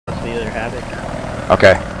the other Havoc.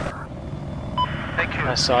 Okay.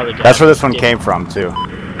 I saw the guy. That's where this one came from, too.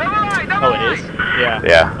 Oh, it is? Yeah.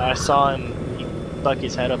 Yeah. I saw him, he stuck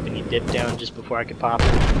his head up and he dipped down just before I could pop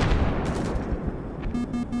him.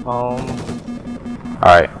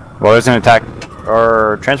 Alright. Well, there's an attack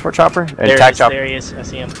or transport chopper? There he is. I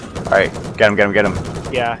see him. Alright. Get him, get him, get him.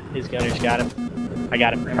 Yeah, his gunners got him. I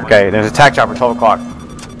got him. Okay, there's an attack chopper, 12 o'clock.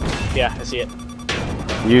 Yeah, I see it.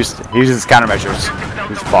 He uses countermeasures.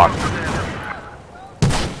 He's fucked.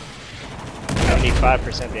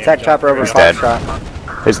 75% damage. Attack chopper over He's dead.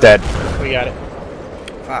 Foxtrot. He's dead. We got it.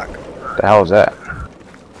 Fuck. What the hell is that?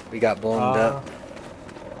 We got blown up.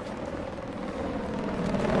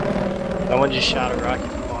 Someone just shot a rocket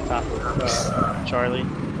from on top of Charlie.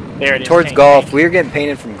 There it is. Towards tank, golf. tank. We were getting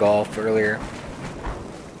painted from golf earlier.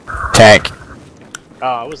 Tank. Oh,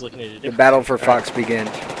 I was looking at it. The battle for Fox begins.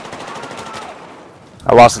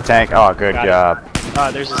 I lost the tank. Oh, good Got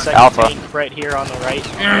job. There's a second Alpha. tank right here on the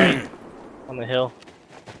right. On the hill.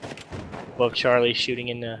 Above Charlie shooting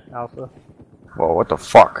into Alpha. Whoa, what the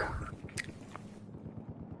fuck?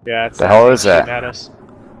 Yeah, it's The hell is shooting that? at us.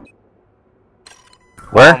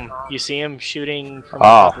 Where? You see him shooting from the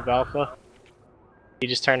top of Alpha? He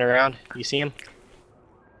just turned around. You see him?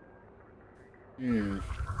 Hmm.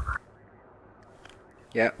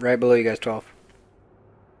 Yeah, right below you guys, 12.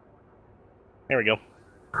 There we go.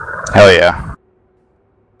 Hell yeah.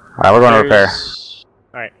 Alright, we're going to repair.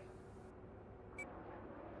 Alright.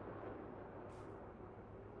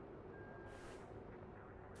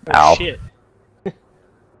 Oh, Ow. shit.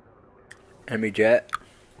 Enemy jet.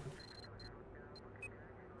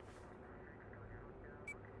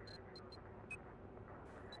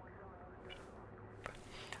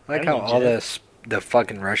 I like how Enemy all jet. the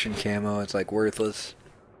fucking Russian camo is like worthless.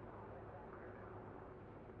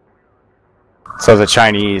 So the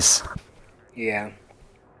Chinese. Yeah.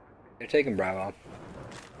 They're taking Bravo.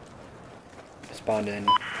 Spawned in.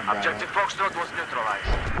 on Bravo. Objective Foxtrot was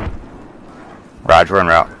neutralized. Roger, we're en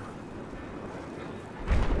route.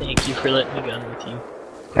 Thank you for letting me gun with you.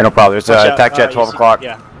 Yeah, no problem. There's Watch an out. attack jet, You 12 see- o'clock.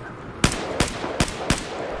 Yeah.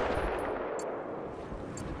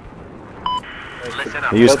 Listen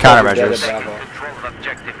up. He used Both of them countermeasures. dead at Bravo. Control of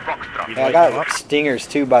objective Foxtrot. Yeah, I got stingers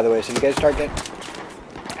too, by the way. So if you guys start getting,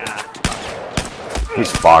 He's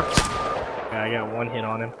fucked. Yeah, I got one hit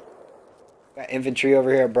on him. got infantry over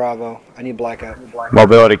here at Bravo. I need blackout.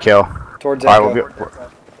 Mobility kill. Towards Alright, Echo.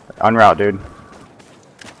 we're en route, dude.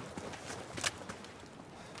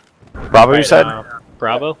 Bravo, you Right, said?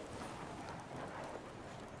 Bravo?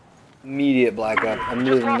 Immediate blackout. I'm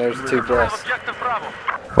losing. There's 2 plus. Objective Bravo.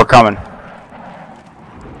 We're coming.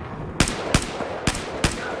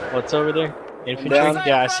 What's over there? Infantry? down.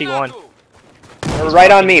 Yeah, I see one. Right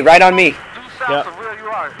on me. Right on me. Due south Yep. of where you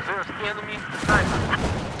are, there's enemy sniper.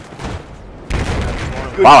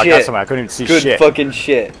 Good Wow, I shit. got something. I couldn't even see Good shit. fucking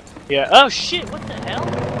shit. Yeah. Oh shit! What the hell?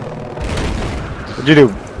 What'd you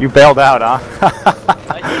do? You bailed out, huh?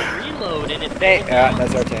 I did reload and it. Hey, failed yeah, me.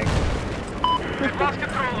 that's our tank. We lost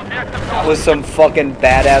control of objective That Bravo. was some fucking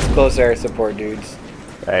badass close air support, dudes.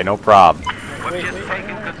 Hey, no problem. We've just taken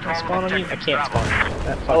Can I control spawn of on you? I objective can't Bravo. spawn on you.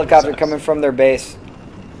 That fucking Helicopter sucks. coming from their base.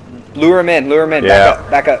 Lure him in. Lure him in. Yeah. Back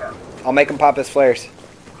up. Back up. I'll make him pop his flares.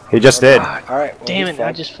 He just did. All right. Well, Damn he's it! I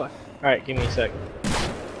fucked. just fuck. All right, give me a sec.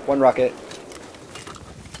 1 rocket.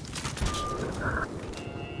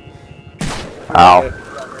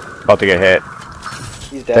 Ow. About to get hit.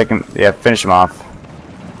 He's dead. Take him. Yeah, finish him off.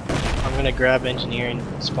 I'm gonna grab engineer and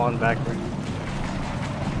spawn backward.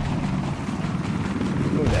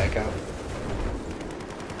 Move the Echo.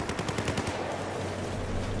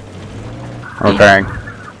 Repairing.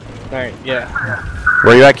 All right. Yeah.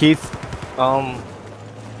 Where you at, Keith?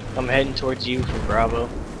 I'm heading towards you from Bravo.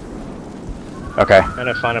 Okay. Trying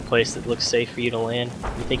to find a place that looks safe for you to land.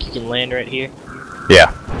 You think you can land right here?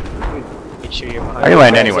 Yeah. Make sure you're behind. I can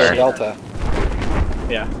land the anywhere. Delta.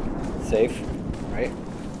 Yeah. Safe. Right?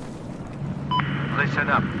 Listen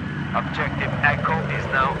up. Objective Echo is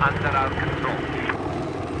now under our control.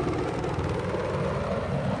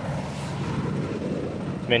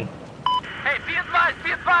 I'm in. Hey,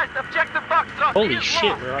 be advised, objective Foxtrot. Holy is shit!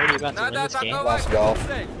 lost. We're already about to win this game. All Lost golf.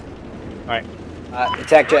 right.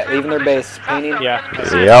 Attack jet. Leaving their base. Painting. Yeah.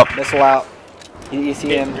 Yep. Missile out.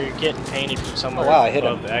 ECM. We're getting painted from somewhere Oh, wow, I hit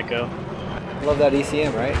above him. the Echo. Love that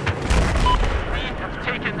ECM, right? We have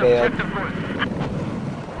taken Failed. objective Wood.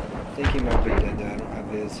 I think he might be dead though. I don't have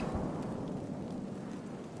his.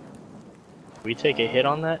 We take a hit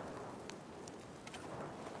on that?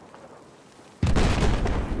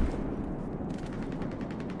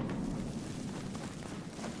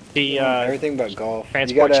 The Everything but golf. You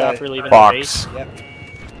transport got chopper a leaving the box. base. Yep.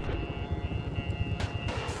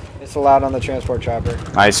 It's allowed on the transport chopper.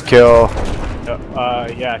 Nice kill.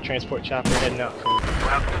 Yeah, transport chopper heading out. We have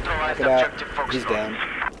Knock neutralized it out. objective He's Foxtrot. down.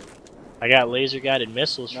 I got laser guided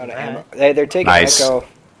missiles Not from an that. ammo. Hey, they're taking Nice. Echo.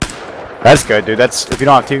 That's good, dude. That's if you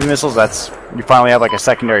don't have TV missiles, that's you finally have like a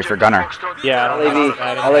secondary for gunner. Yeah, LAV.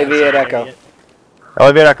 LAV at Echo.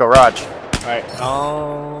 Elevate Echo, Raj. Alright,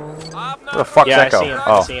 Where the fuck's yeah, Echo? I see him. I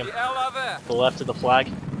Oh, see him. To the left of the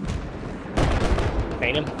flag.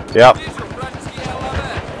 Paint him. yep.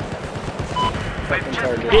 Fucking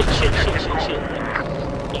target. Shit.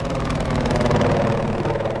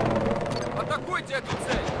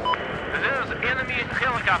 There's enemy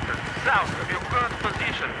helicopter south of your current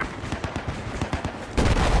position.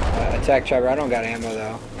 Attack chopper. I don't got ammo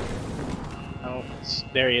though. Oh,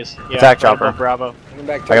 there he is. Yeah, Attack right chopper. above Bravo. I'm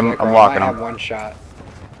back towards I'm Echo. I walking might him. have one shot.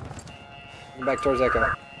 I'm back towards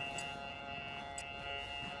Echo.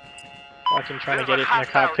 Fucking trying to get it in the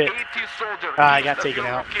cockpit. I got taken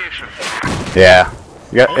out. Yeah.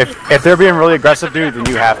 If they're being really aggressive, dude, then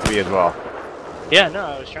you have to be as well. Yeah, no,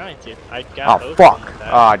 I was trying to. I got Oh both fuck. of them with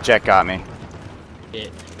that. Ah, Jet got me.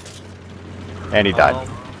 Shit. And he died.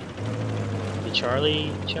 The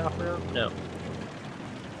Charlie chopper? No.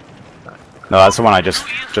 No, that's the one I just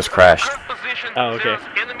crashed. Oh, okay.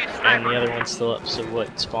 And the other one's still up, so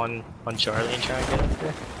what, spawn on Charlie and try and get up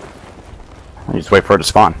there? You just wait for it to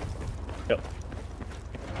spawn. Yep.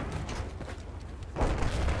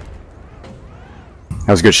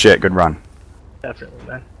 That was good shit, good run. Definitely,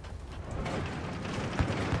 man.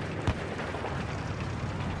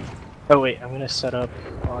 Oh wait, I'm gonna set up,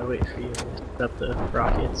 while I wait for you, to set up the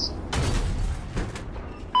rockets.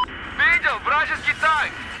 Видел вражеский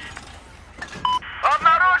танк!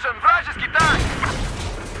 Обнаружен вражеский танк!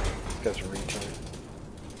 This guy's a retard.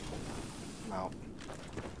 I'm out.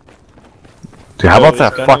 Dude, how Oh, about he's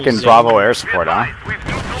that gonna fucking use Bravo air support, huh?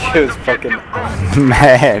 She was fucking awesome.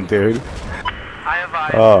 Man, dude.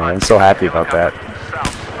 Oh, I'm so happy about that.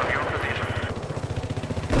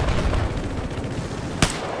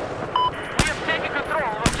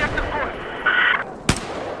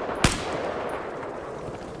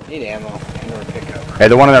 Need ammo and or pickup. Hey,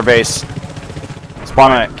 the one in their base.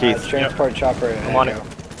 Spawn on it, Keith. Transport chopper and I'm on Echo.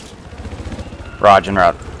 Raj and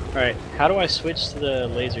Rod. Alright, how do I switch to the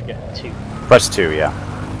laser gun 2? Press 2, yeah.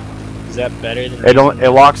 Is that better than It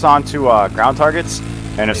locks onto ground targets,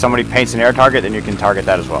 and if somebody paints an air target, then you can target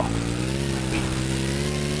that as well.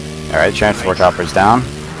 Alright, transport chopper's down.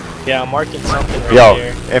 Yeah, I'm marking something right Yo,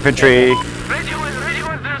 there. infantry. Radio,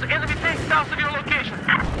 there's enemy tank south of your location.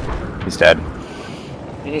 He's dead.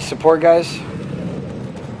 Any support, guys?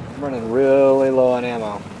 I'm running really low on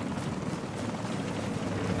ammo.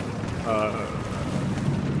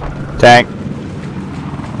 Tank.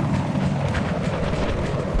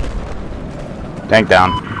 Tank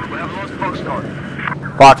down. We have lost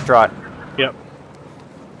Foxtrot. Foxtrot. Yep.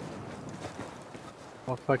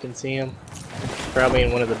 I'll fucking see him. Probably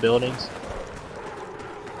in one of the buildings.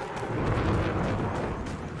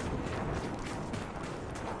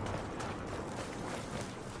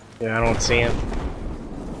 Yeah, I don't see him.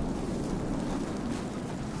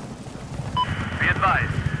 Be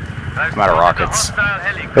advised. I'm out of rockets.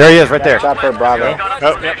 There he is, right there. Chopper Bravo.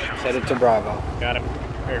 Oh, yep. Set it to Bravo. Got him.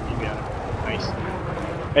 Or you got him.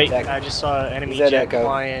 Nice. Hey, Jack. I just saw an enemy He's at jet Echo.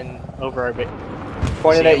 flying over our base.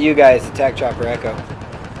 Pointed See at him? you guys. Attack chopper Echo.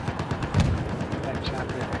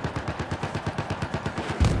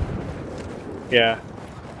 Yeah.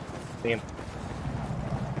 See him.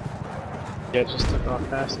 Yeah, just took off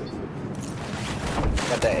fast.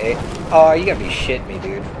 Got that A. Oh, you gotta be shitting me,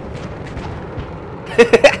 dude.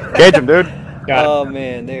 Cage him, dude. Got him. Oh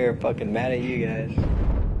man, they're fucking mad at you guys.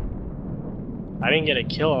 I didn't get a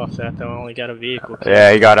kill off that though, I only got a vehicle kill.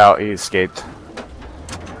 Yeah, he got out. He escaped.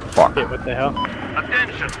 Fuck. Shit, what the hell?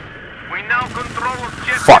 Attention. We now control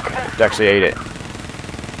objective Fuck. Foxtrot. They actually ate it.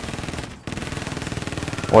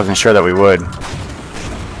 Wasn't sure that we would.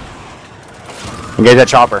 Engage that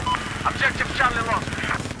chopper. Objective Charlie lost.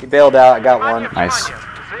 He bailed out. I got one. Nice.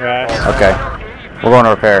 Yeah, Okay. We're going to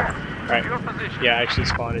repair. Right. Yeah, I actually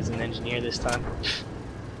spawned as an engineer this time.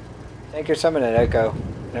 Tanker summon at Echo.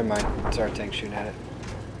 Never mind. It's our tank shooting at it.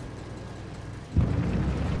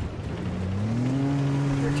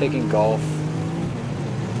 We're taking golf.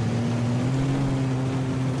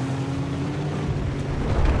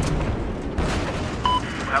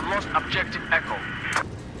 We have lost objective Echo.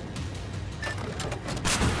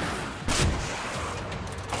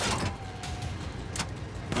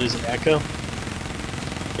 Losing Echo.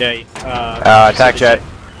 Yeah, Attack jet.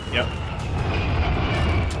 Yep.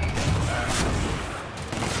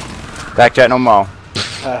 Attack jet, no mo.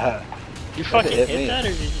 You fucking hit hit me. that or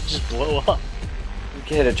did you just blow up? You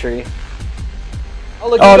can hit a tree. Oh,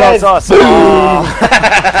 look Oh, at that's guys. awesome.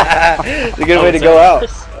 It's a good way to go out.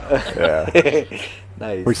 Yeah.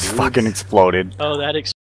 Nice. We dude. fucking exploded. Oh, that